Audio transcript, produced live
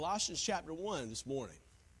Colossians chapter 1 this morning.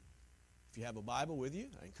 If you have a Bible with you,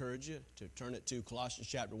 I encourage you to turn it to Colossians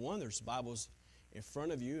chapter 1. There's Bibles in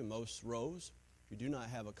front of you in most rows. If you do not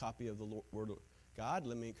have a copy of the Word of God,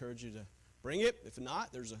 let me encourage you to bring it. If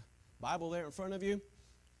not, there's a Bible there in front of you.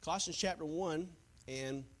 Colossians chapter 1,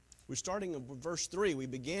 and we're starting in verse 3. We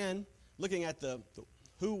began looking at the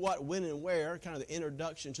who, what, when, and where, kind of the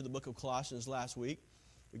introduction to the book of Colossians last week.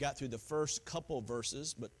 We got through the first couple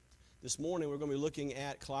verses, but this morning we're going to be looking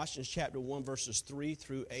at Colossians chapter 1, verses 3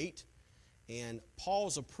 through 8, and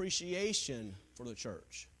Paul's appreciation for the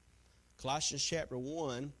church. Colossians chapter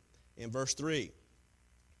 1 and verse 3.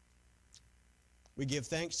 We give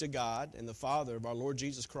thanks to God and the Father of our Lord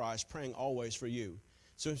Jesus Christ, praying always for you.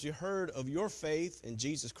 Since you heard of your faith in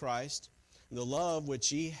Jesus Christ, and the love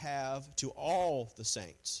which ye have to all the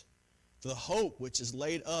saints, for the hope which is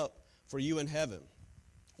laid up for you in heaven.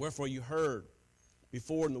 Wherefore you heard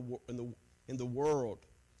before in the world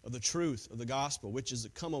of the truth of the gospel, which is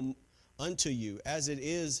come unto you, as it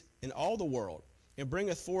is in all the world, and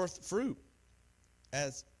bringeth forth fruit,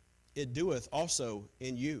 as it doeth also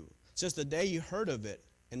in you, since the day you heard of it,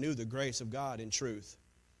 and knew the grace of God in truth.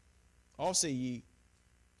 Ye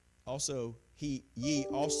also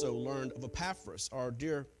learned of Epaphras, our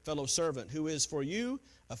dear fellow servant, who is for you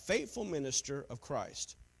a faithful minister of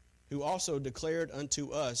Christ, who also declared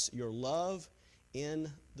unto us your love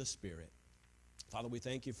in the Spirit. Father, we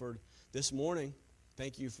thank you for this morning.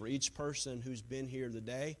 Thank you for each person who's been here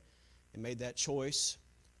today and made that choice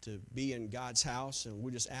to be in God's house. And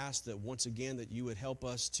we just ask that once again that you would help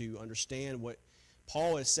us to understand what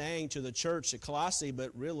Paul is saying to the church at Colossae,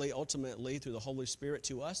 but really ultimately through the Holy Spirit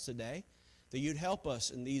to us today, that you'd help us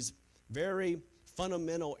in these very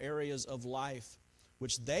fundamental areas of life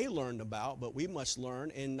which they learned about, but we must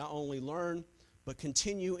learn, and not only learn, but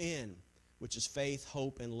continue in, which is faith,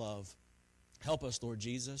 hope, and love. Help us, Lord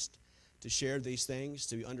Jesus, to share these things,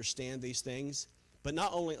 to understand these things, but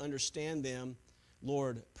not only understand them,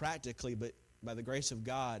 Lord, practically, but by the grace of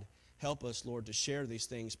God, help us, Lord, to share these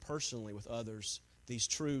things personally with others, these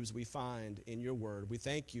truths we find in your word. We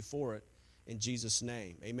thank you for it in Jesus'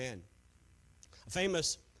 name. Amen. A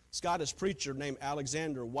famous Scottish preacher named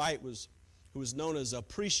Alexander White who was known as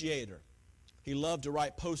Appreciator. He loved to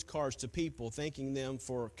write postcards to people, thanking them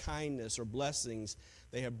for kindness or blessings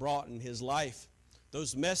they had brought in his life.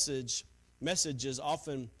 Those messages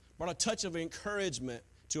often brought a touch of encouragement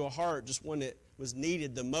to a heart just when it was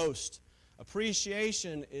needed the most.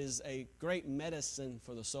 Appreciation is a great medicine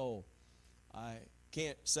for the soul. I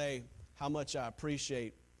can't say how much I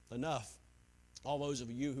appreciate enough all those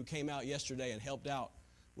of you who came out yesterday and helped out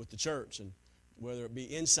with the church, and whether it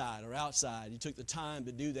be inside or outside, you took the time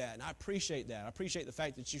to do that, and I appreciate that. I appreciate the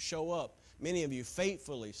fact that you show up, many of you,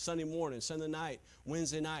 faithfully, Sunday morning, Sunday night,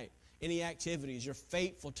 Wednesday night, any activities, you're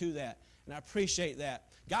faithful to that, and I appreciate that.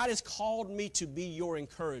 God has called me to be your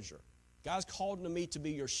encourager. God's called me to be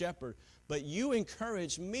your shepherd, but you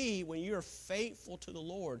encourage me when you're faithful to the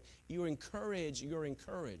Lord. You encourage your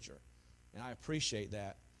encourager, and I appreciate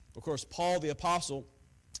that. Of course, Paul the apostle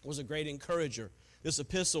was a great encourager. This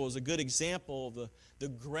epistle is a good example of the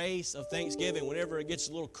grace of Thanksgiving. Whenever it gets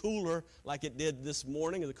a little cooler, like it did this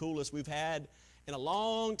morning, the coolest we've had in a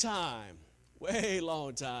long time, way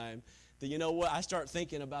long time, then you know what? I start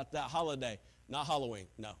thinking about that holiday. Not Halloween,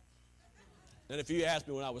 no. And if you asked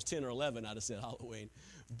me when I was 10 or 11, I'd have said Halloween.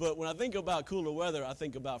 But when I think about cooler weather, I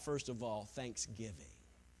think about, first of all, Thanksgiving.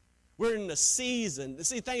 We're in the season.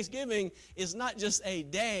 See, Thanksgiving is not just a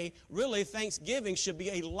day. Really, Thanksgiving should be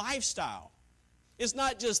a lifestyle. It's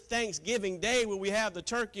not just Thanksgiving Day where we have the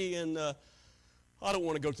turkey and I don't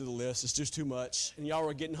want to go through the list. It's just too much. And y'all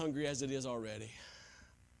are getting hungry as it is already.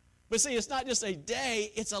 But see, it's not just a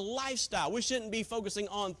day. It's a lifestyle. We shouldn't be focusing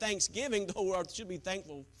on Thanksgiving, though we should be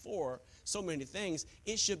thankful for so many things.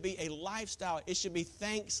 It should be a lifestyle. It should be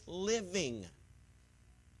thanks living.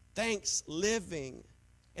 Thanks living.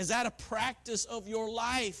 Is that a practice of your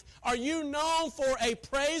life? Are you known for a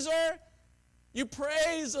praiser? You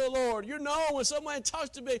praise the Lord. You know when someone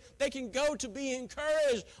talks to me, they can go to be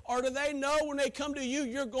encouraged. Or do they know when they come to you,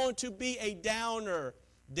 you're going to be a downer,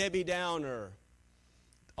 Debbie Downer.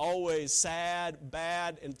 Always sad,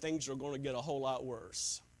 bad, and things are going to get a whole lot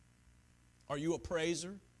worse. Are you a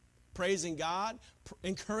praiser? Praising God?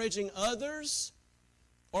 Encouraging others?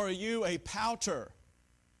 Or are you a pouter?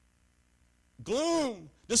 Gloom,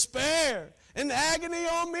 despair, and agony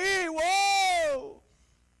on me. Whoa!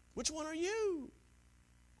 Which one are you?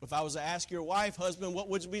 If I was to ask your wife, husband, what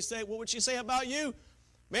would she say about you?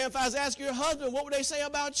 Man, if I was to ask your husband, what would they say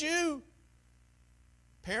about you?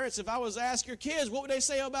 Parents, if I was to ask your kids, what would they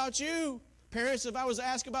say about you? Parents, if I was to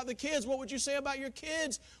ask about the kids, what would you say about your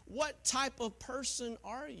kids? What type of person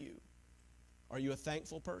are you? Are you a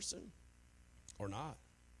thankful person or not?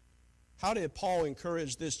 How did Paul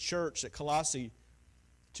encourage this church at Colossae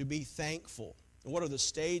to be thankful? And what are the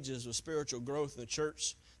stages of spiritual growth in the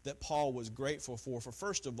church that Paul was grateful for? For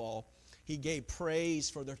first of all, he gave praise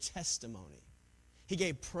for their testimony. He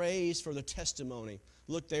gave praise for their testimony.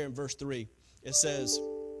 Look there in verse 3. It says,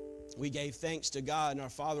 we gave thanks to God and our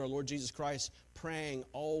Father, our Lord Jesus Christ, praying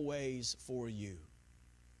always for you.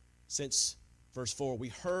 Since, verse 4, we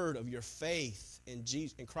heard of your faith in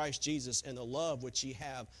Christ Jesus and the love which ye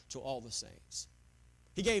have to all the saints.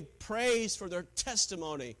 He gave praise for their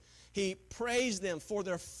testimony. He praised them for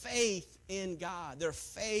their faith in God, their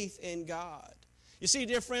faith in God. You see,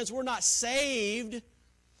 dear friends, we're not saved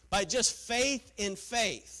by just faith in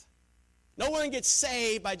faith. No one gets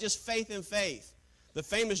saved by just faith in faith. The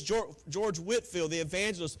famous George Whitefield, the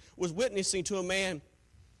evangelist, was witnessing to a man,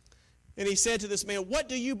 and he said to this man, what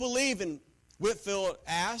do you believe? And Whitefield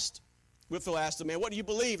asked the man, what do you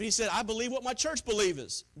believe? And he said, I believe what my church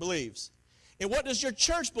believes. And what does your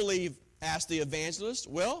church believe? Asked the evangelist.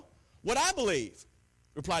 Well, what I believe,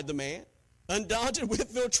 replied the man. Undaunted,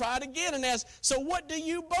 Whitefield tried again and asked, so what do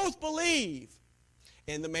you both believe?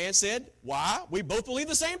 And the man said, why, we both believe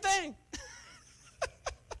the same thing.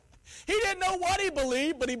 He didn't know what he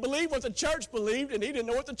believed, but he believed what the church believed, and he didn't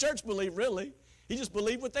know what the church believed, really. He just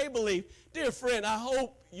believed what they believed. Dear friend, I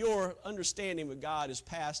hope your understanding of God is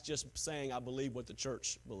past just saying, I believe what the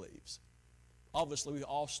church believes. Obviously, we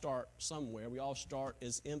all start somewhere. We all start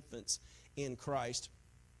as infants in Christ.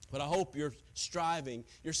 But I hope you're striving,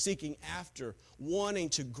 you're seeking after, wanting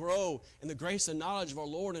to grow in the grace and knowledge of our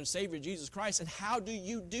Lord and Savior Jesus Christ. And how do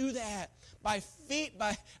you do that? By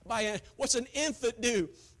what's an infant do?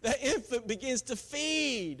 The infant begins to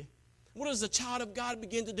feed. What does the child of God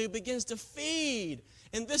begin to do? Begins to feed.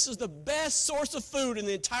 And this is the best source of food in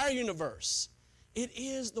the entire universe. It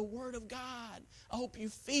is the Word of God. I hope you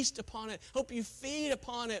feast upon it. Hope you feed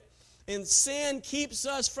upon it. And sin keeps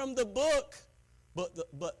us from the book. But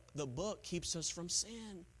the book keeps us from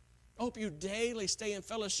sin. I hope you daily stay in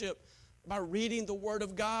fellowship by reading the Word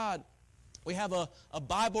of God. We have a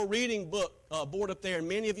Bible reading book board up there, and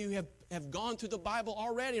many of you have gone through the Bible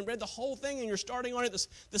already and read the whole thing, and you're starting on it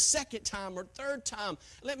the second time or third time.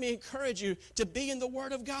 Let me encourage you to be in the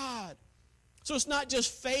Word of God. So it's not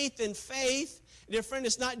just faith in faith. Dear friend,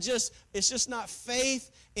 it's just not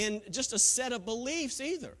faith in just a set of beliefs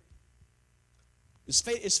either.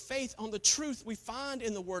 It's faith on the truth we find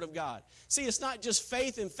in the Word of God. See, it's not just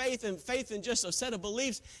faith in just a set of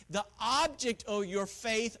beliefs. The object of your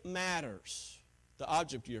faith matters. The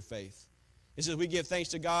object of your faith. It says we give thanks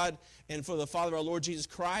to God and for the Father of our Lord Jesus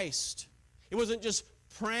Christ. It wasn't just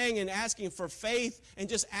praying and asking for faith and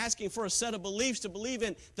just asking for a set of beliefs to believe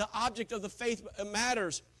in. The object of the faith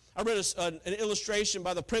matters. I read an illustration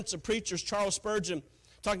by the Prince of Preachers, Charles Spurgeon,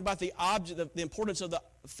 talking about the object, the importance of the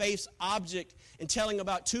faith's object, and telling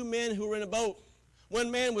about two men who were in a boat.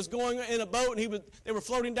 One man was going in a boat, and they were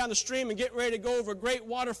floating down the stream and getting ready to go over a great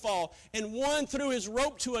waterfall. And one threw his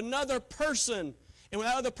rope to another person. And when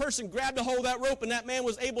that other person grabbed a hold of that rope, and that man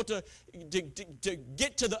was able to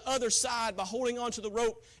get to the other side by holding onto the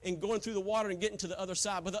rope and going through the water and getting to the other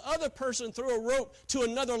side. But the other person threw a rope to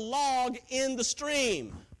another log in the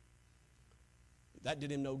stream. That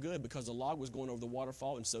did him no good because the log was going over the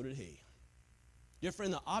waterfall, and so did he. Dear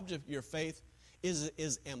friend, the object of your faith is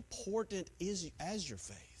as important as your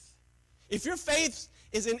faith. If your faith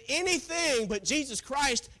is in anything but Jesus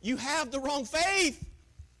Christ, you have the wrong faith.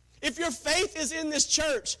 If your faith is in this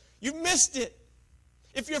church, you've missed it.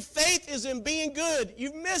 If your faith is in being good,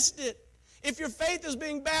 you've missed it. If your faith is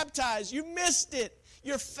being baptized, you missed it.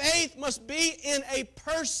 Your faith must be in a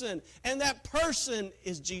person, and that person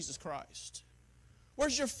is Jesus Christ.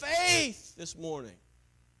 Where's your faith this morning?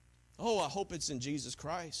 Oh, I hope it's in Jesus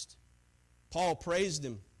Christ. Paul praised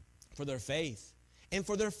them for their faith and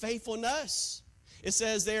for their faithfulness. It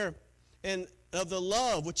says there, and of the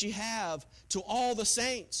love which ye have to all the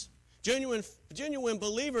saints. Genuine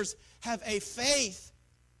believers have a faith,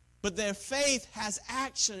 but their faith has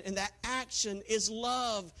action, and that action is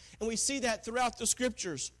love. And we see that throughout the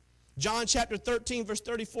Scriptures. John chapter 13, verse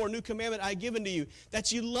 34, new commandment I have given to you,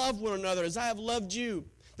 that you love one another as I have loved you,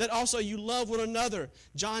 that also you love one another.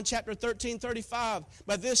 John chapter 13, 35,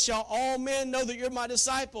 by this shall all men know that you're my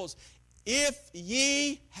disciples, if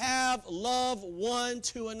ye have love one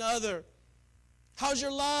to another. How's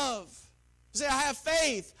your love? You say, I have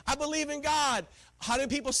faith. I believe in God. How do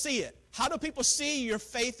people see it? How do people see your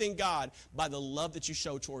faith in God? By the love that you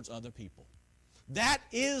show towards other people. That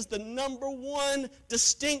is the number one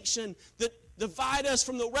distinction that divide us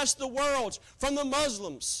from the rest of the world, from the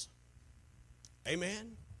Muslims.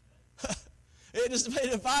 Amen. It may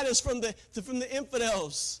divide us from the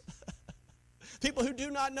infidels. People who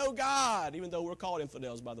do not know God, even though we're called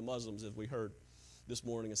infidels by the Muslims, as we heard this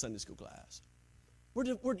morning in Sunday school class.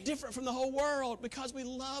 We're different from the whole world because we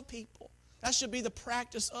love people. That should be the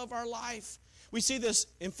practice of our life. We see this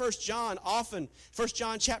in 1 John often. 1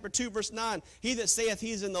 John chapter 2, verse 9. He that saith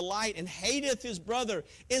he is in the light and hateth his brother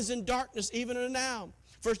is in darkness even now.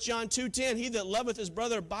 1 John 2:10. He that loveth his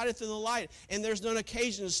brother abideth in the light, and there's no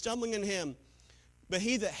occasion of stumbling in him. But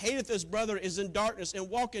he that hateth his brother is in darkness and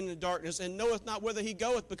walketh in the darkness and knoweth not whither he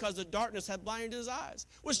goeth, because the darkness hath blinded his eyes.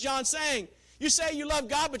 What's John saying? You say you love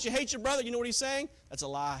God, but you hate your brother. You know what he's saying? That's a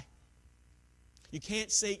lie. You can't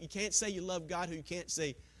say you love God who you can't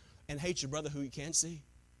see, and hate your brother who you can't see.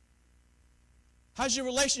 How's your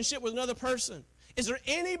relationship with another person? Is there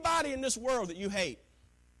anybody in this world that you hate?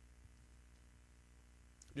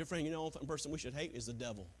 Dear friend, you know the only person we should hate is the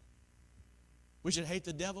devil. We should hate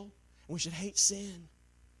the devil, and we should hate sin.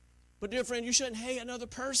 But dear friend, you shouldn't hate another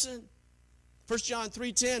person. 1 John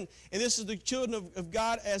 3:10, and this is the children of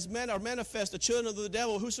God as men are manifest, the children of the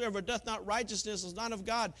devil. Whosoever doth not righteousness is not of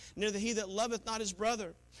God, neither he that loveth not his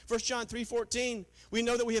brother. 1 John 3:14, we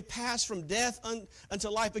know that we have passed from death unto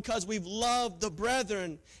life because we've loved the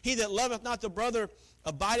brethren. He that loveth not the brother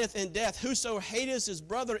abideth in death. Whoso hateth his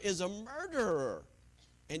brother is a murderer.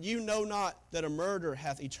 And you know not that a murderer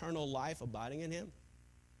hath eternal life abiding in him.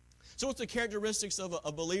 So what's the characteristics of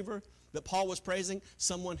a believer that Paul was praising?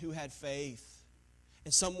 Someone who had faith.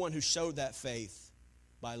 And someone who showed that faith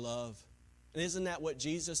by love. And isn't that what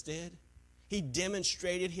Jesus did? He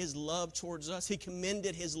demonstrated his love towards us. He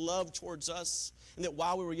commended his love towards us. And that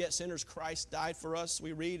while we were yet sinners, Christ died for us.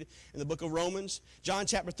 We read in the book of Romans. John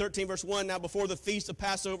chapter 13, verse 1. Now before the feast of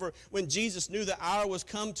Passover, when Jesus knew the hour was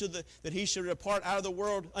come that he should depart out of the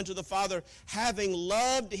world unto the Father, having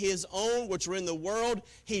loved his own which were in the world,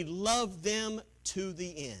 he loved them to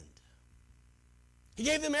the end. He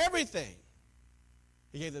gave them everything.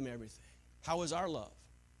 He gave them everything. How is our love?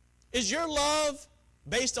 Is your love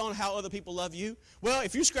based on how other people love you? Well,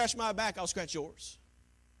 if you scratch my back, I'll scratch yours.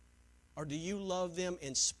 Or do you love them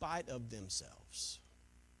in spite of themselves?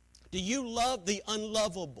 Do you love the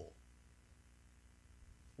unlovable?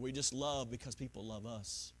 We just love because people love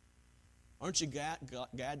us. Aren't you glad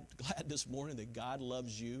this morning that God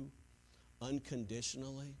loves you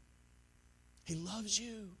unconditionally? He loves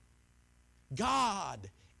you. God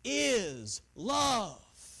is love.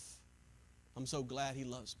 I'm so glad he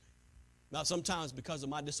loves me. Now, sometimes because of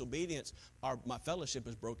my disobedience, my fellowship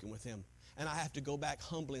is broken with him. And I have to go back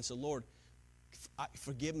humbly and say, Lord,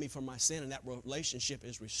 forgive me for my sin, and that relationship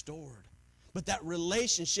is restored. But that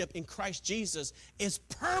relationship in Christ Jesus is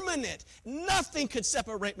permanent. Nothing could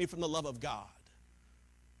separate me from the love of God.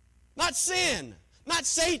 Not sin, not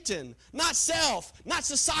Satan, not self, not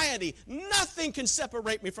society. Nothing can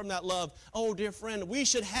separate me from that love. Oh, dear friend, we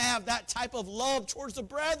should have that type of love towards the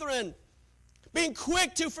brethren. Being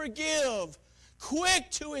quick to forgive, quick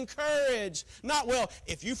to encourage. Not, well,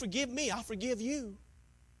 if you forgive me, I'll forgive you.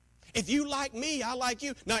 If you like me, I like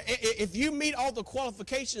you. Now, if you meet all the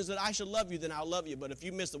qualifications that I should love you, then I'll love you. But if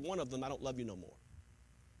you miss one of them, I don't love you no more.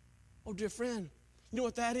 Oh, dear friend, you know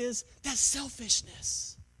what that is? That's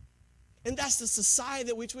selfishness. And that's the society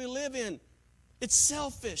that which we live in. It's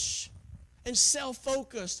selfish and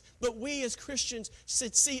self-focused. But we as Christians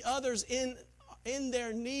should see others in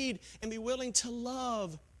their need and be willing to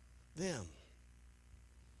love them.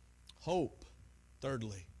 Hope,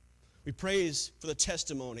 thirdly. We praise for the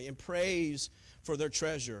testimony and praise for their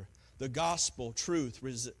treasure. The gospel, truth,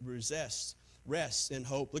 rests in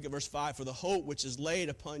hope. Look at verse 5. For the hope which is laid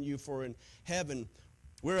upon you for in heaven,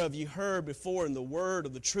 whereof you heard before in the word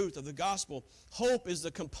of the truth of the gospel. Hope is the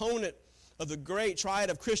component of the great triad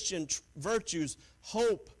of Christian virtues.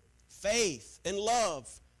 Hope, faith, and love.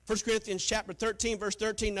 1 Corinthians chapter 13, verse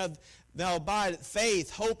 13, thou abide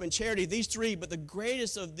faith, hope, and charity. These three, but the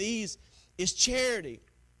greatest of these is charity.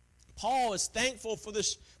 Paul is thankful for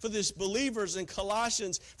this believers in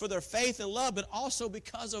Colossians for their faith and love, but also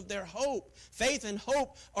because of their hope. Faith and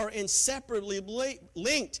hope are inseparably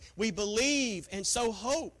linked. We believe and so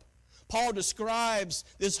hope. Paul describes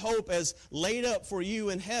this hope as laid up for you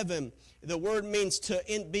in heaven. The word means to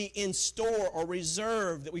be in store or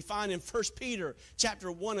reserved, that we find in 1 Peter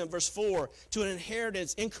chapter 1 and verse 4, to an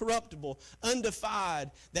inheritance incorruptible,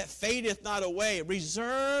 undefiled, that fadeth not away,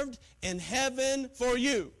 reserved in heaven for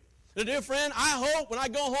you. Now, dear friend, I hope when I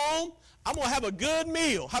go home, I'm going to have a good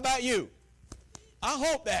meal. How about you? I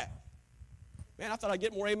hope that. Man, I thought I'd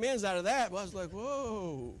get more amens out of that, but I was like,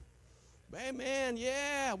 whoa. Hey, man,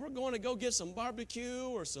 yeah, we're going to go get some barbecue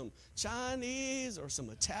or some Chinese or some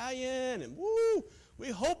Italian, and woo,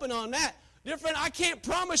 we're hoping on that. Dear friend, I can't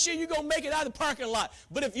promise you're going to make it out of the parking lot.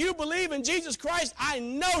 But if you believe in Jesus Christ, I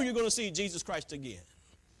know you're going to see Jesus Christ again.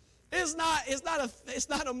 It's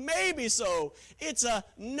not a maybe so. It's a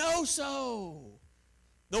no so.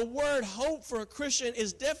 The word hope for a Christian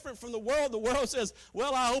is different from the world. The world says,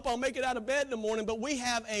 well, I hope I'll make it out of bed in the morning. But we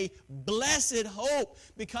have a blessed hope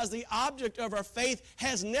because the object of our faith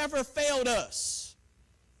has never failed us.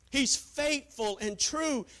 He's faithful and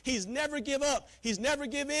true. He's never give up. He's never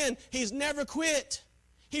give in. He's never quit.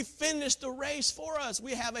 He finished the race for us.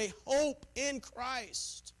 We have a hope in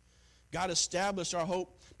Christ. God established our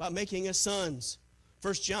hope by making us sons.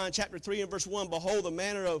 1 John chapter 3 and verse 1, behold,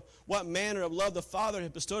 what manner of love the Father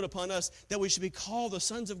hath bestowed upon us, that we should be called the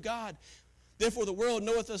sons of God. Therefore the world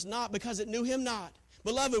knoweth us not, because it knew him not.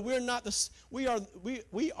 Beloved, we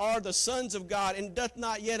are the sons of God, and doth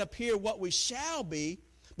not yet appear what we shall be,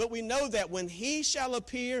 but we know that when he shall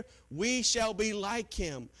appear, we shall be like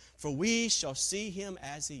him, for we shall see him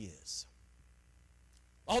as he is.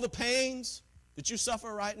 All the pains that you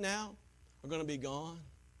suffer right now are going to be gone.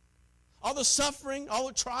 All the suffering, all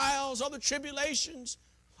the trials, all the tribulations,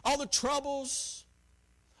 all the troubles,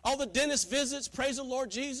 all the dentist visits, praise the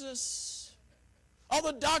Lord Jesus. All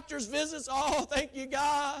the doctor's visits, oh, thank you,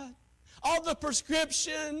 God. All the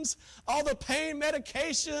prescriptions, all the pain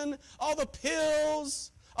medication, all the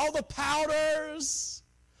pills, all the powders,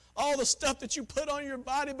 all the stuff that you put on your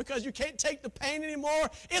body because you can't take the pain anymore,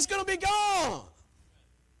 it's going to be gone.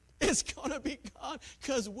 It's going to be gone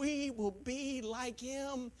because we will be like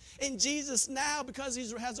him. And Jesus now, because he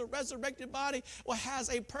has a resurrected body,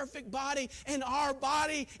 has a perfect body, and our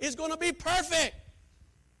body is going to be perfect.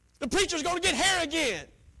 The preacher's going to get hair again.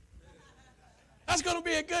 That's going to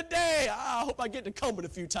be a good day. I hope I get to comb it a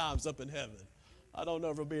few times up in heaven. I don't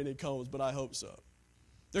know if there'll be any combs, but I hope so.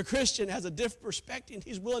 The Christian has a different perspective.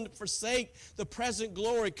 He's willing to forsake the present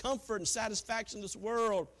glory, comfort, and satisfaction of this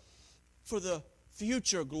world for the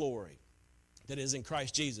future glory that is in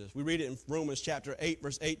Christ Jesus. We read it in Romans chapter 8,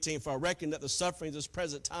 verse 18. For I reckon that the sufferings of this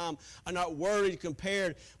present time are not worthy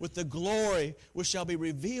compared with the glory which shall be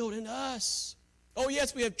revealed in us. Oh,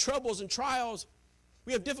 yes, we have troubles and trials.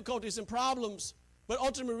 We have difficulties and problems. But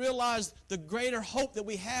ultimately realize the greater hope that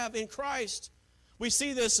we have in Christ. We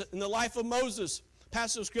see this in the life of Moses.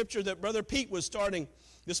 Passage of scripture that Brother Pete was starting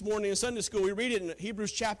this morning in Sunday school. We read it in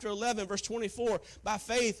Hebrews chapter 11, verse 24. By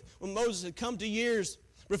faith, when Moses had come to years,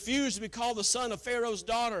 refused to be called the son of Pharaoh's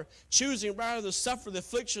daughter, choosing rather to suffer the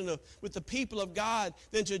affliction with the people of God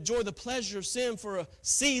than to enjoy the pleasure of sin for a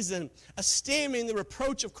season, esteeming the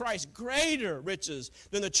reproach of Christ greater riches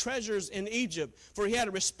than the treasures in Egypt, for he had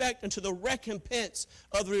a respect unto the recompense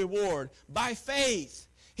of the reward. By faith,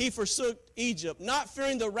 he forsook Egypt, not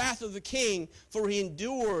fearing the wrath of the king, for he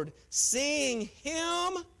endured, seeing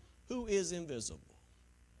him who is invisible.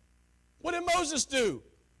 What did Moses do?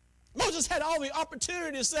 Moses had all the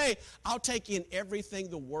opportunity to say, I'll take in everything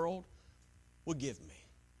the world will give me.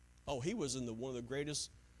 Oh, he was in one of the greatest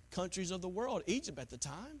countries of the world, Egypt at the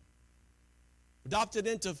time. Adopted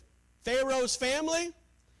into Pharaoh's family.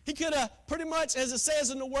 He could have pretty much, as it says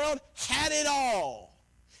in the world, had it all.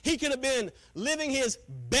 He could have been living his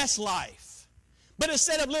best life. But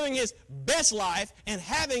instead of living his best life and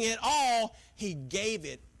having it all, he gave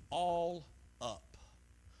it all up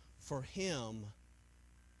for him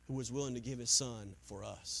who was willing to give his son for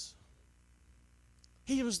us.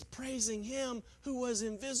 He was praising him who was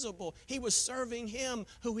invisible. He was serving him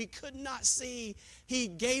who he could not see. He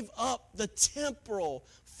gave up the temporal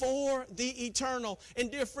for the eternal. And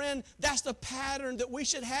dear friend, that's the pattern that we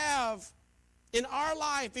should have in our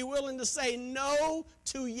life. Be willing to say no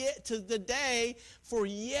to the day for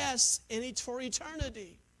yes for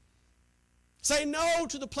eternity. Say no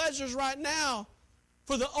to the pleasures right now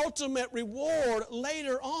for the ultimate reward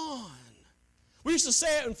later on. We used to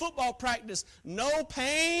say it in football practice, no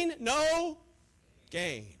pain, no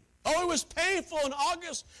gain. Oh, it was painful in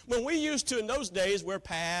August when we used to, in those days, wear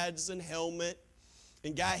pads and helmet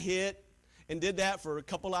and got hit and did that for a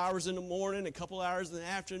couple hours in the morning, a couple hours in the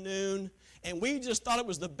afternoon. And we just thought it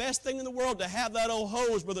was the best thing in the world to have that old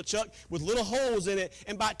hose, Brother Chuck, with little holes in it.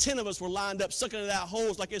 And about 10 of us were lined up sucking at that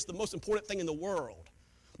hose like it's the most important thing in the world.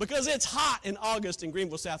 Because it's hot in August in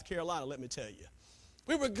Greenville, South Carolina, let me tell you.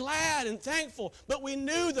 We were glad and thankful, but we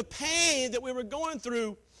knew the pain that we were going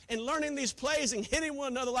through and learning these plays and hitting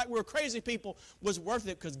one another like we were crazy people was worth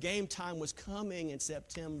it because game time was coming in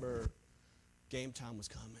September. Game time was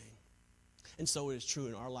coming. And so it is true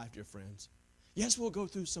in our life, dear friends. Yes, we'll go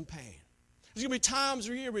through some pain. There's going to be times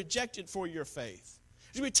where you're rejected for your faith.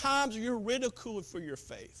 There's going to be times you're ridiculed for your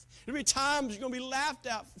faith. There's going to be times you're going to be laughed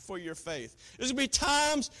at for your faith. There's going to be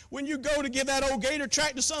times when you go to give that old Gator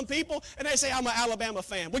tract to some people, and they say, I'm an Alabama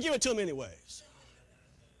fan. We'll give it to them anyways.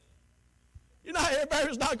 You know,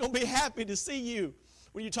 everybody's not going to be happy to see you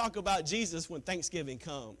when you talk about Jesus when Thanksgiving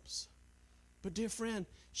comes. But dear friend,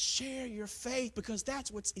 share your faith because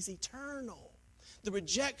that's what is eternal. The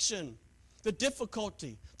rejection, the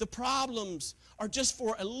difficulty, the problems are just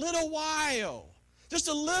for a little while. Just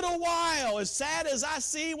a little while. As sad as I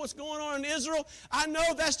see what's going on in Israel, I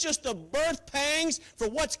know that's just the birth pangs for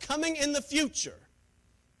what's coming in the future.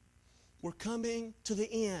 We're coming to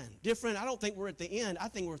the end. Dear friend, I don't think we're at the end. I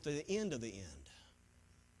think we're at the end of the end.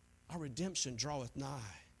 Our redemption draweth nigh.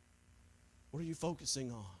 What are you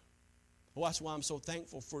focusing on? Well, that's why I'm so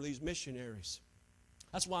thankful for these missionaries.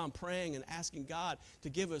 That's why I'm praying and asking God to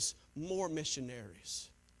give us more missionaries.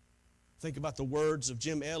 Think about the words of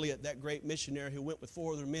Jim Elliot, that great missionary who went with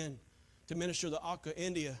 4 other men to minister to the Auca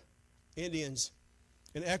Indians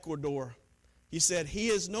in Ecuador. He said, he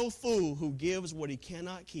is no fool who gives what he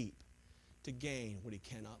cannot keep to gain what he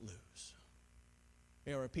cannot lose.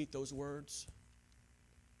 May I repeat those words?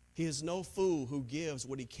 He is no fool who gives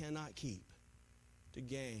what he cannot keep to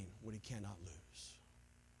gain what he cannot lose.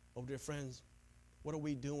 Oh, dear friends, what are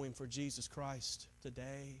we doing for Jesus Christ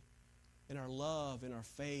today in our love, in our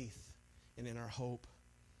faith, and in our hope?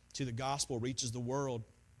 See, the gospel reaches the world.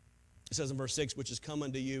 It says in verse 6, which is come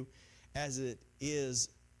unto you as it is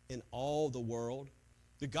in all the world.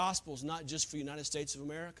 The gospel is not just for the United States of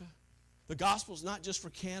America. The gospel is not just for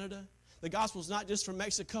Canada. The gospel is not just for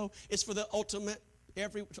Mexico. It's for the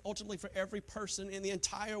ultimately for every person in the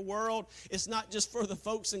entire world. It's not just for the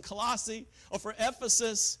folks in Colossae or for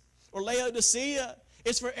Ephesus or Laodicea.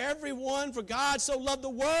 It's for everyone, for God so loved the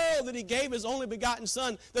world that he gave his only begotten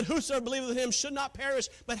Son, that whosoever believeth in him should not perish,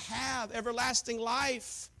 but have everlasting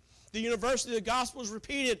life. The university of the gospel is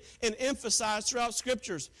repeated and emphasized throughout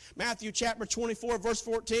scriptures. Matthew chapter 24, verse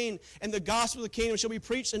 14, and the gospel of the kingdom shall be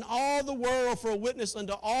preached in all the world for a witness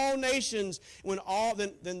unto all nations. When all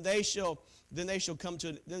then shall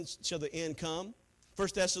the end come. 1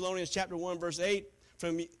 Thessalonians chapter 1, verse 8,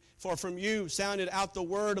 for from you sounded out the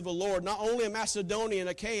word of the Lord, not only in Macedonia and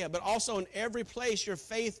Achaia, but also in every place your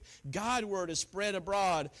faith Godward is spread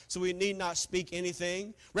abroad, so we need not speak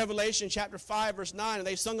anything. Revelation chapter 5, verse 9, and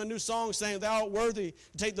they sung a new song, saying, Thou art worthy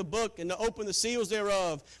to take the book and to open the seals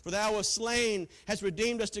thereof, for thou wast slain, hast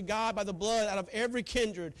redeemed us to God by the blood out of every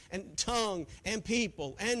kindred and tongue and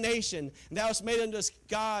people and nation. And thou hast made unto us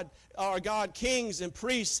God, our God, kings and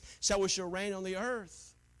priests, we shall reign on the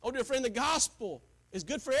earth. Oh, dear friend, the gospel is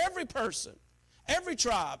good for every person, every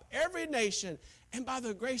tribe, every nation. And by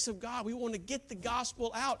the grace of God, we want to get the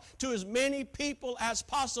gospel out to as many people as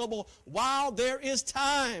possible while there is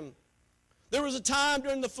time. There was a time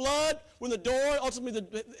during the flood when the door,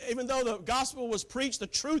 ultimately, even though the gospel was preached, the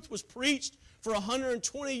truth was preached for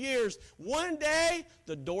 120 years, one day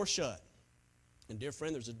the door shut. And dear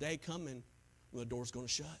friend, there's a day coming when the door's going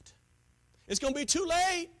to shut. It's going to be too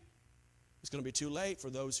late. It's going to be too late for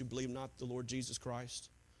those who believe not the Lord Jesus Christ.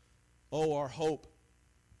 Oh, our hope,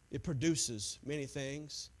 it produces many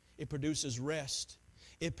things. It produces rest.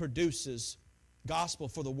 It produces gospel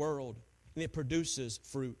for the world. And it produces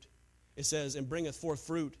fruit. It says, and bringeth forth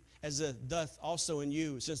fruit, as it doth also in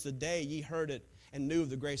you, since the day ye heard it and knew of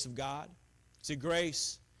the grace of God. See,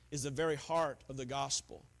 grace is the very heart of the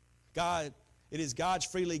gospel. It is God's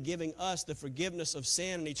freely giving us the forgiveness of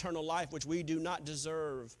sin and eternal life, which we do not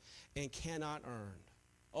deserve and cannot earn.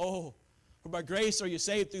 Oh, for by grace are you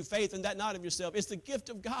saved through faith, and that not of yourself. It's the gift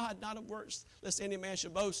of God, not of works, lest any man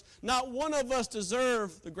should boast. Not one of us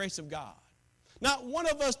deserve the grace of God. Not one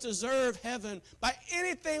of us deserve heaven by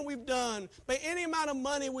anything we've done, by any amount of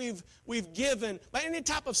money we've given, by any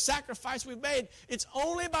type of sacrifice we've made. It's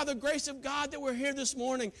only by the grace of God that we're here this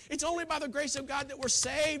morning. It's only by the grace of God that we're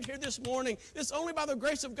saved here this morning. It's only by the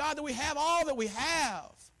grace of God that we have all that we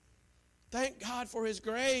have. Thank God for his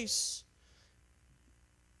grace.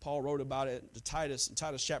 Paul wrote about it to Titus in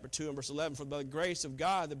Titus chapter 2 and verse 11. For the grace of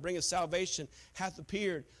God that bringeth salvation hath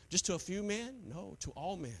appeared just to a few men? No, to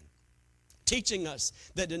all men. Teaching us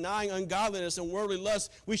that denying ungodliness and worldly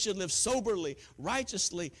lust, we should live soberly,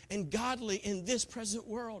 righteously, and godly in this present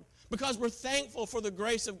world. Because we're thankful for the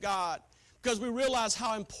grace of God. Because we realize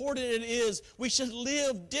how important it is. We should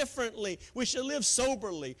live differently. We should live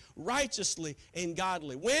soberly, righteously, and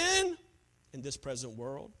godly. When? In this present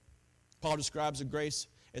world. Paul describes the grace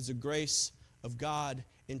as the grace of God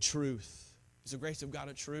in truth. It's the grace of God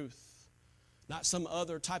in truth. Not some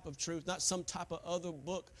other type of truth, not some type of other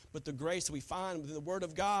book, but the grace we find within the Word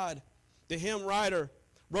of God. The hymn writer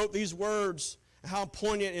wrote these words how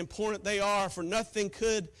poignant and important they are. For nothing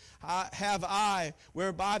could have I,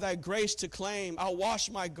 whereby thy grace to claim. I'll wash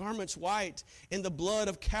my garments white in the blood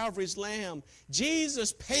of Calvary's Lamb.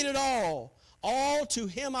 Jesus paid it all to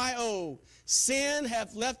him I owe. Sin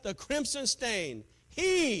hath left a crimson stain.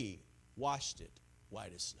 He washed it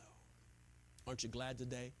white as snow. Aren't you glad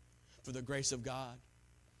today for the grace of God?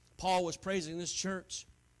 Paul was praising this church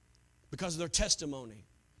because of their testimony,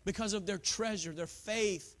 because of their treasure, their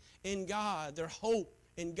faith in God, their hope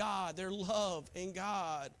in God, their love in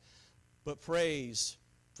God. But praise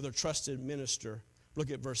for their trusted minister.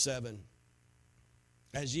 Look at verse 7.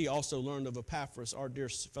 As ye also learned of Epaphras, our dear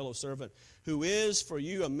fellow servant, who is for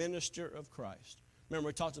you a minister of Christ. Remember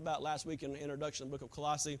we talked about last week in the introduction of the book of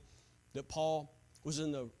Colossians that Paul was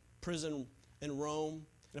in the prison in Rome.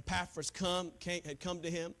 And Epaphras had come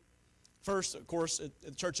to him. First, of course, at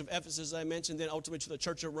the church of Ephesus, as I mentioned, then ultimately to the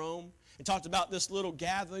church of Rome. And talked about this little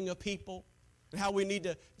gathering of people and how we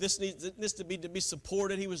need this to be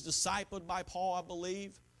supported. He was discipled by Paul, I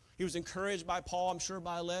believe. He was encouraged by Paul, I'm sure,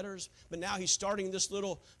 by letters. But now he's starting this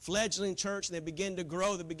little fledgling church, and they begin to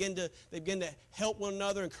grow. They begin to help one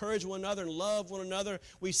another, encourage one another, and love one another.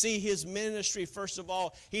 We see his ministry, first of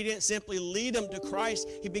all. He didn't simply lead them to Christ.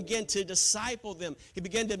 He began to disciple them. He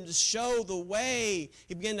began to show the way.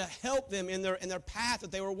 He began to help them in their path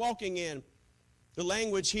that they were walking in. The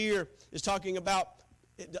language here is talking about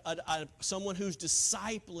someone who's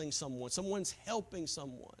discipling someone. Someone's helping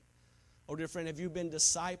someone. Oh, dear friend, have you been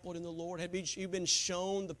discipled in the Lord? Have you been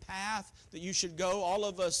shown the path that you should go? All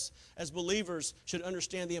of us as believers should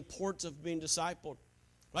understand the importance of being discipled.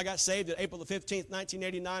 When I got saved at April the 15th,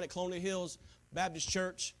 1989 at Colonial Hills Baptist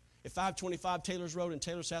Church at 525 Taylor's Road in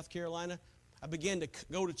Taylor, South Carolina, I began to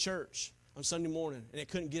go to church on Sunday morning, and I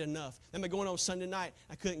couldn't get enough. Then I going on Sunday night,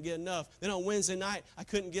 I couldn't get enough. Then on Wednesday night, I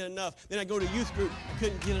couldn't get enough. Then I go to youth group, I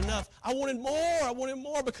couldn't get enough. I wanted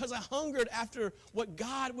more because I hungered after what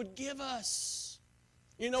God would give us.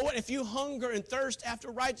 You know what? If you hunger and thirst after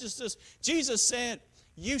righteousness, Jesus said,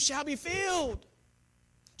 you shall be filled.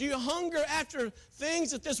 Do you hunger after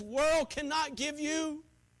things that this world cannot give you?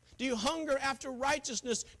 Do you hunger after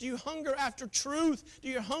righteousness? Do you hunger after truth? Do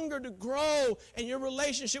you hunger to grow in your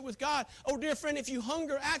relationship with God? Oh, dear friend, if you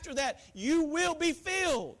hunger after that, you will be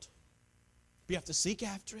filled. But you have to seek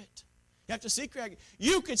after it. You have to seek after it.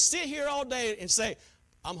 You could sit here all day and say,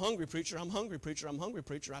 I'm hungry, preacher, I'm hungry, preacher, I'm hungry,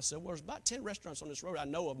 preacher. I said, well, there's about 10 restaurants on this road I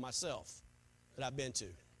know of myself that I've been to.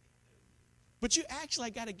 But you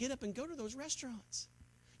actually got to get up and go to those restaurants.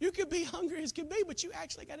 You could be hungry as could be, but you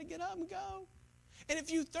actually got to get up and go. And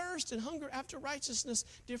if you thirst and hunger after righteousness,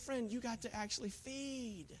 dear friend, you got to actually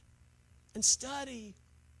feed and study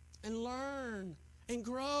and learn and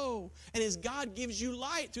grow. And as God gives you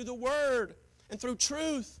light through the Word and through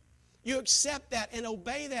truth, you accept that and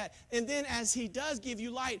obey that. And then as He does give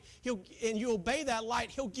you light, and you obey that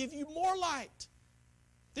light, He'll give you more light.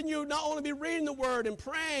 Then you'll not only be reading the Word and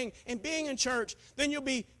praying and being in church, then you'll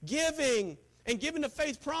be giving and giving the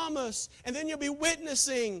faith promise, and then you'll be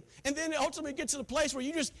witnessing, and then ultimately get to the place where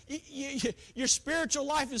your spiritual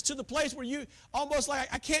life is to the place where you almost like,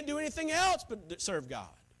 I can't do anything else but serve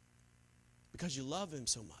God because you love Him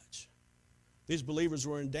so much. These believers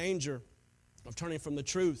were in danger of turning from the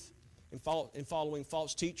truth and following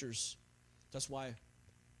false teachers. That's why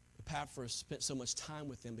Epaphras spent so much time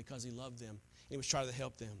with them, because he loved them. He was trying to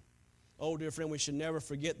help them. Oh, dear friend, we should never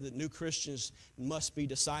forget that new Christians must be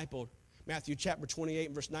discipled. Matthew chapter 28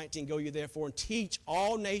 and verse 19, go ye therefore and teach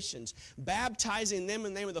all nations, baptizing them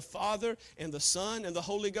in the name of the Father and the Son and the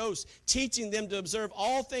Holy Ghost, teaching them to observe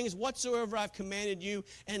all things whatsoever I've commanded you,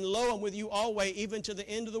 and lo, I'm with you always, even to the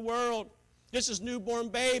end of the world. Just as newborn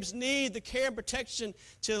babes need the care and protection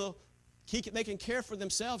till they can care for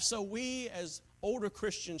themselves, so we as older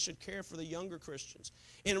Christians should care for the younger Christians.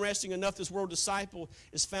 Interesting enough, this word disciple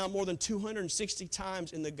is found more than 260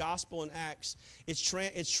 times in the Gospel and Acts. It's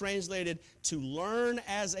translated to learn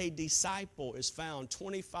as a disciple is found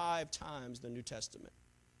 25 times in the New Testament.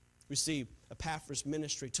 We see Epaphras'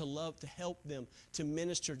 ministry to love, to help them, to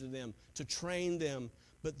minister to them, to train them.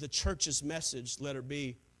 But the church's message, letter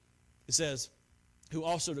B, it says, who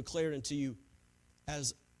also declared unto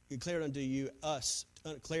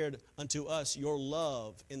us your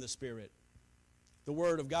love in the Spirit. The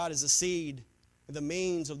Word of God is a seed, and the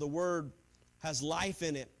means of the Word has life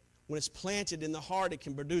in it. When it's planted in the heart, it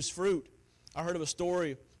can produce fruit. I heard of a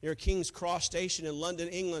story near King's Cross Station in London,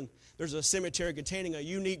 England. There's a cemetery containing a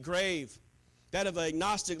unique grave, that of an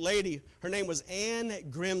agnostic lady. Her name was Anne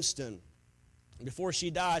Grimston. Before she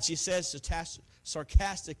died, she says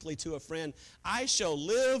sarcastically to a friend, I shall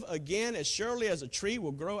live again as surely as a tree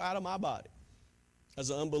will grow out of my body. As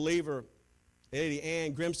an unbeliever, Lady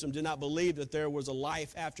Ann Grimstone did not believe that there was a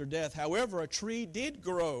life after death. However, a tree did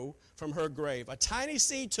grow from her grave. A tiny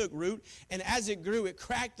seed took root, and as it grew, it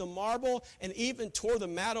cracked the marble and even tore the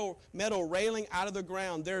metal railing out of the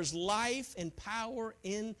ground. There's life and power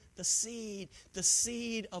in the seed. The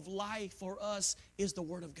seed of life for us is the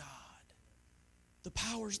Word of God. The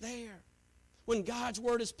power's there. When God's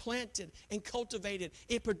Word is planted and cultivated,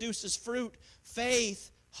 it produces fruit.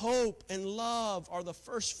 Faith, hope, and love are the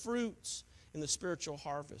first fruits in the spiritual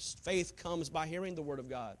harvest. Faith comes by hearing the Word of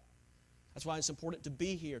God. That's why it's important to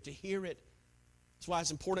be here, to hear it. That's why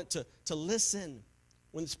it's important to listen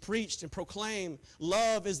when it's preached and proclaimed.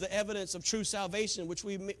 Love is the evidence of true salvation, which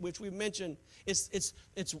we've mentioned. It's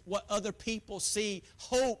what other people see.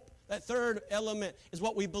 Hope, that third element, is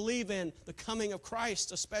what we believe in, the coming of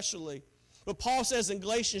Christ especially. But Paul says in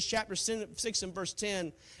Galatians chapter 6 and verse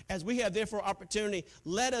 10, as we have therefore opportunity,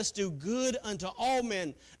 let us do good unto all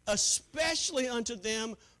men, especially unto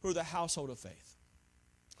them who are the household of faith.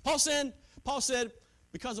 Paul said,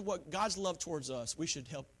 because of what God's love towards us, we should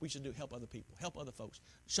help other people, help other folks,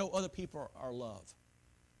 show other people our love.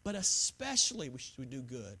 But especially we should do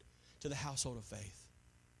good to the household of faith.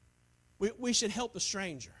 We should help the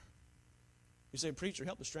stranger. You say, preacher,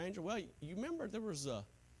 help the stranger? Well, you remember there was a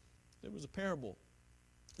parable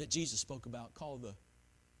that Jesus spoke about called the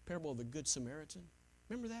parable of the Good Samaritan.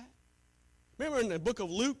 Remember that? Remember in the book of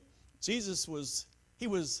Luke, Jesus was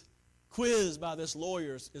quizzed by this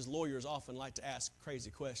lawyer, as lawyers often like to ask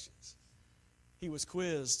crazy questions. He was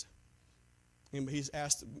quizzed, and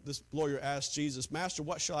this lawyer asked Jesus, Master,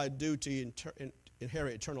 what shall I do to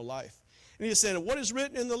inherit eternal life? And he said, what is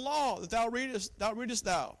written in the law that thou readest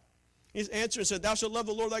thou? He answered and said, thou shalt love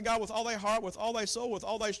the Lord thy God with all thy heart, with all thy soul, with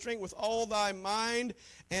all thy strength, with all thy mind,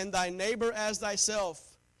 and thy neighbor as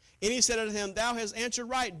thyself. And he said unto him, thou hast answered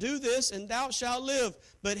right. Do this, and thou shalt live.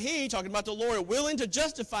 But he, talking about the lawyer, willing to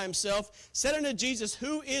justify himself, said unto Jesus,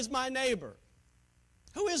 who is my neighbor?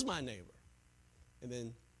 Who is my neighbor? And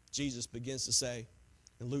then Jesus begins to say,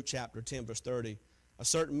 in Luke chapter 10, verse 30, a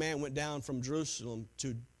certain man went down from Jerusalem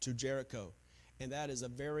to Jericho. And that is a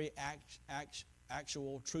very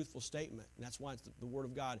actual, truthful statement. And that's why the Word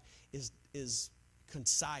of God is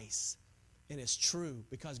concise and it's true,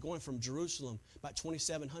 because going from Jerusalem, about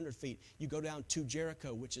 2,700 feet, you go down to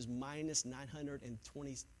Jericho, which is minus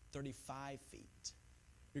 935 feet.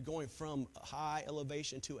 You're going from a high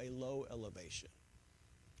elevation to a low elevation.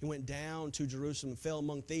 He went down to Jerusalem and fell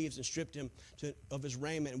among thieves and stripped him of his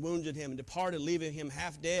raiment and wounded him and departed, leaving him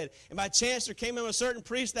half dead. And by chance there came him a certain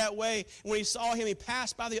priest that way. And when he saw him, he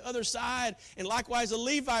passed by the other side. And likewise a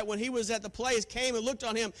Levite, when he was at the place, came and looked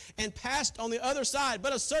on him and passed on the other side.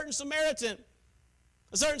 But a certain Samaritan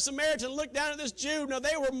looked down at this Jew. Now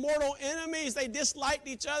they were mortal enemies. They disliked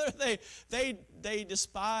each other. They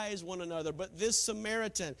despised one another. But this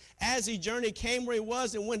Samaritan, as he journeyed, came where he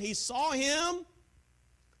was. And when he saw him,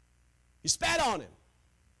 he spat on him.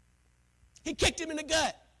 He kicked him in the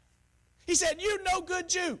gut. He said, you no good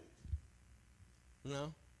Jew.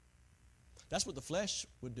 No. That's what the flesh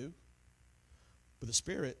would do. But the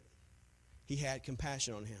Spirit, he had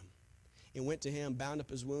compassion on him. And went to him, bound up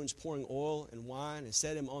his wounds, pouring oil and wine, and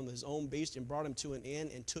set him on his own beast, and brought him to an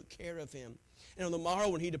inn, and took care of him. And on the morrow,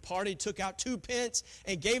 when he departed, he took out 2 pence,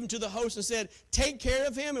 and gave them to the host, and said, take care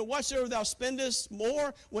of him, and whatsoever thou spendest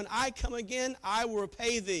more, when I come again, I will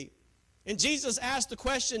repay thee. And Jesus asked the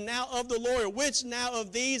question now of the lawyer, which now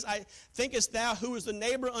of these thinkest thou who was the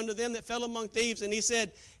neighbor unto them that fell among thieves? And he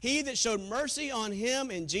said, he that showed mercy on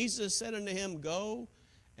him. And Jesus said unto him, go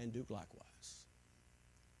and do likewise.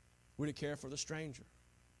 We're to care for the stranger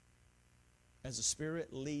as the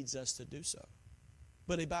Spirit leads us to do so.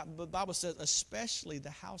 But the Bible says, especially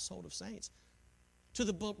the household of saints. To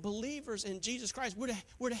the believers in Jesus Christ,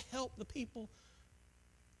 we're to help the people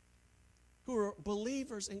who are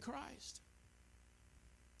believers in Christ.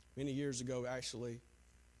 Many years ago, actually,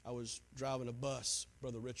 I was driving a bus,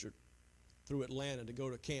 Brother Richard, through Atlanta to go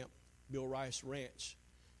to Camp Bill Rice Ranch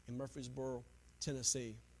in Murfreesboro,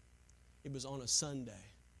 Tennessee. It was on a Sunday.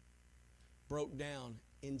 Broke down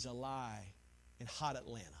in July in hot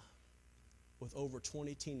Atlanta with over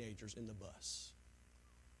 20 teenagers in the bus.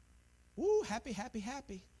 Woo, happy, happy,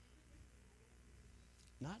 happy.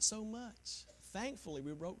 Not so much. Thankfully,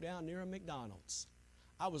 we broke down near a McDonald's.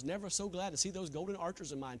 I was never so glad to see those golden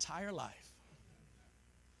arches in my entire life.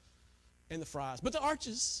 And the fries. But the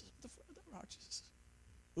arches.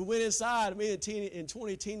 We went inside, me and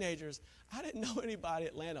 20 teenagers. I didn't know anybody in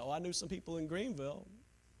Atlanta. Oh, I knew some people in Greenville.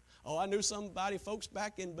 Oh, I knew folks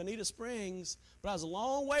back in Bonita Springs. But I was a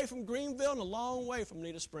long way from Greenville and a long way from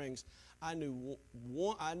Bonita Springs. I knew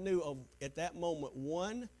at that moment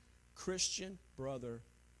one Christian brother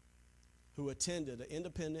who attended an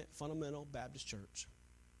independent fundamental Baptist church.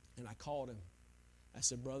 And I called him. I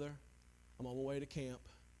said, brother, I'm on my way to camp.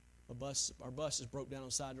 Our bus is broke down on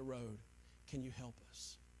the side of the road. Can you help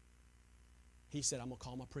us? He said, I'm going to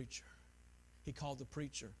call my preacher. He called the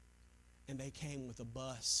preacher, and they came with a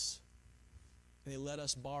bus. And they let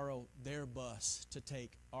us borrow their bus to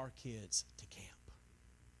take our kids to camp.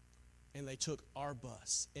 And they took our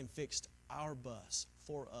bus and fixed our bus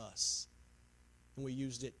for us. And we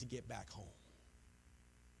used it to get back home.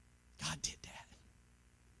 God did that.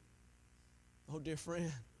 Oh, dear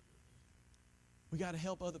friend, we got to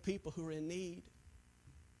help other people who are in need.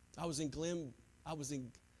 Glen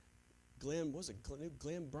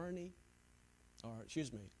Burnie? Or,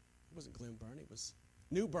 excuse me, it wasn't Glen Burnie, it was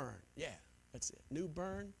New Bern. Yeah, that's it. New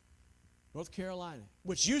Bern, North Carolina,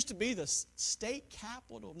 which used to be the state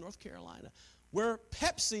capital of North Carolina, where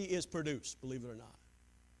Pepsi is produced, believe it or not.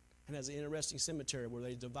 And has an interesting cemetery where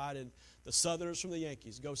they divided the Southerners from the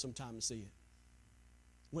Yankees. Go sometime and see it.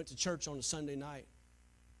 Went to church on a Sunday night.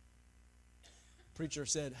 Preacher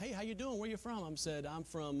said, hey, how you doing? Where you from? I said, I'm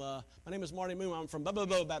from, my name is Marty Moon. I'm from blah, blah,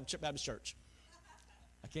 blah, Baptist Church.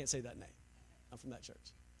 I can't say that name. I'm from that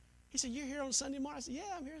church. He said, you're here on Sunday morning? I said, yeah,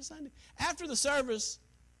 I'm here on Sunday. After the service,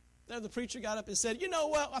 the preacher got up and said, you know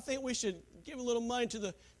what? I think we should give a little money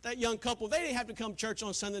to that young couple. They didn't have to come to church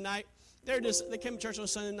on Sunday night. They came to church on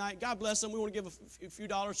Sunday night. God bless them. We want to give a few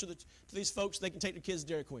dollars to these folks so they can take their kids to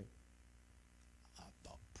Dairy Queen. I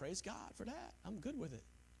thought, praise God for that. I'm good with it.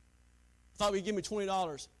 Thought he'd give me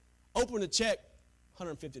 $20. Opened the check,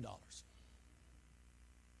 $150.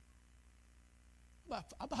 I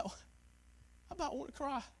about want to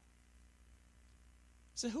cry. I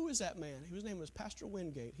said, who is that man? His name was Pastor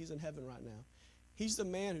Wingate. He's in heaven right now. He's the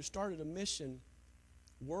man who started a mission,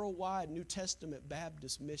 worldwide New Testament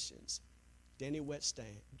Baptist missions. Danny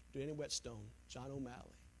Whetstone, John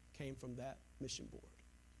O'Malley came from that mission board.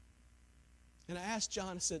 And I asked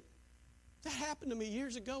John, I said, that happened to me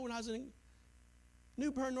years ago when I was in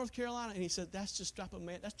New Bern, North Carolina. And he said, that's just type of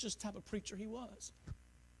man, that's just the type of preacher he was.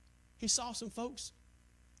 He saw some folks,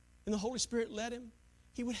 and the Holy Spirit led him.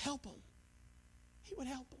 He would help them. He would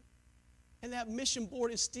help them. And that mission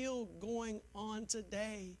board is still going on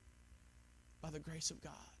today by the grace of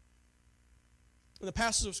God. In the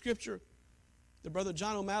passage of Scripture, the brother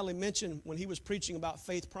John O'Malley mentioned when he was preaching about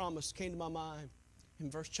faith promise came to my mind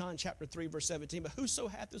in John chapter 3, verse 17. But whoso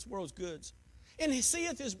hath this world's goods, and he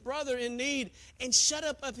seeth his brother in need, and shut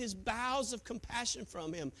up of his bowels of compassion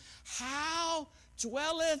from him, how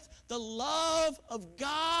dwelleth the love of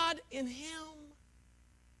God in him?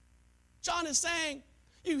 John is saying,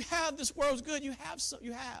 you have this world's good, you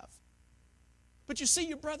have. But you see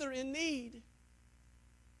your brother in need,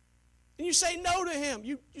 and you say no to him.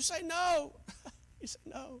 You say no. You say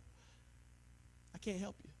no. I can't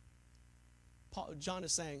help you. John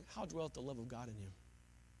is saying, how dwelleth the love of God in you?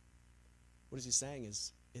 What is he saying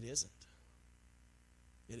is, it isn't.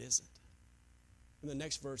 It isn't. In the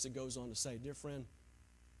next verse, it goes on to say, dear friend,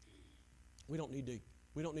 we don't need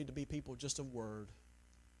to be people just of word,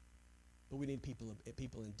 but we need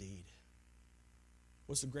people in deed.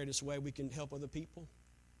 What's the greatest way we can help other people?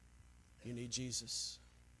 You need Jesus.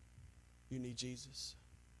 You need Jesus.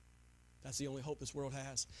 That's the only hope this world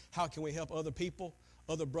has. How can we help other people,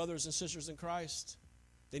 other brothers and sisters in Christ?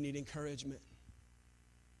 They need encouragement.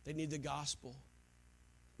 They need the gospel.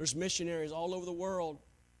 There's missionaries all over the world.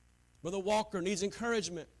 Brother Walker needs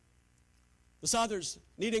encouragement. The others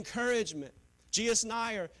need encouragement. G.S.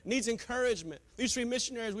 Nair needs encouragement. These three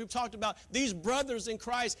missionaries we've talked about, these brothers in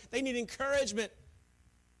Christ, they need encouragement.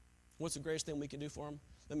 What's the greatest thing we can do for them?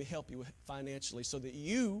 Let me help you financially so that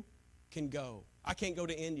you can go. I can't go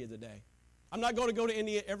to India today. I'm not going to go to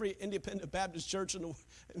India, every independent Baptist church in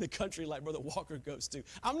the country like Brother Walker goes to.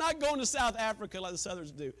 I'm not going to South Africa like the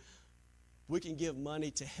Southerners do. We can give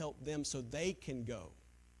money to help them so they can go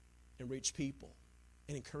and reach people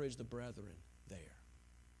and encourage the brethren there.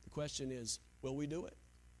 The question is, will we do it?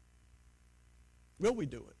 Will we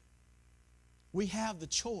do it? We have the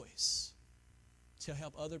choice to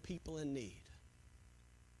help other people in need.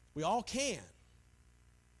 We all can.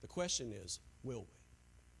 The question is, will we?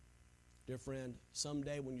 Dear friend,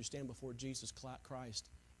 someday when you stand before Jesus Christ,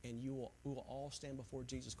 and we will all stand before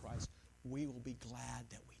Jesus Christ, we will be glad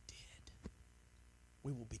that we did.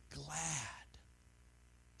 We will be glad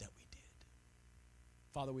that we did.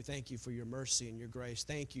 Father, we thank you for your mercy and your grace.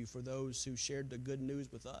 Thank you for those who shared the good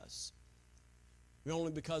news with us. Not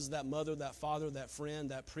only because of that mother, that father, that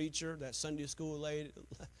friend, that preacher, that Sunday school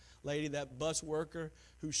lady, that bus worker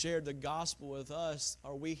who shared the gospel with us,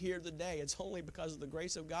 are we here today. It's only because of the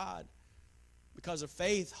grace of God. because of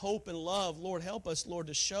faith, hope, and love. Lord, help us, Lord,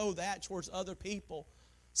 to show that towards other people.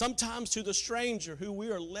 Sometimes to the stranger who we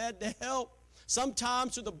are led to help.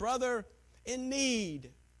 Sometimes to the brother in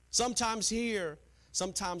need. Sometimes here,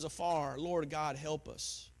 sometimes afar. Lord God, help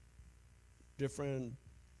us. Dear friend,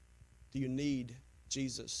 do you need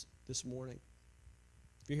Jesus this morning?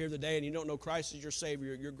 If you're here today and you don't know Christ as your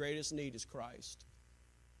Savior, your greatest need is Christ.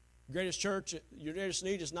 Your greatest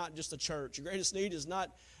need is not just a church. Your greatest need is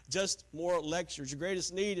not just more lectures. Your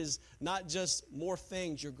greatest need is not just more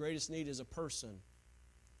things. Your greatest need is a person.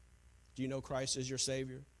 Do you know Christ as your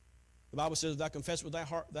Savior? The Bible says, if thou confess with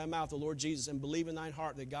thy mouth the Lord Jesus and believe in thine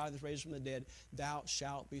heart that God hath raised from the dead, thou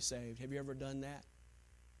shalt be saved. Have you ever done that?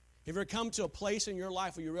 Have you ever come to a place in your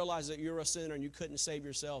life where you realize that you're a sinner and you couldn't save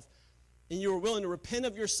yourself, and you were willing to repent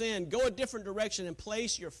of your sin, go a different direction, and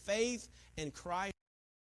place your faith in Christ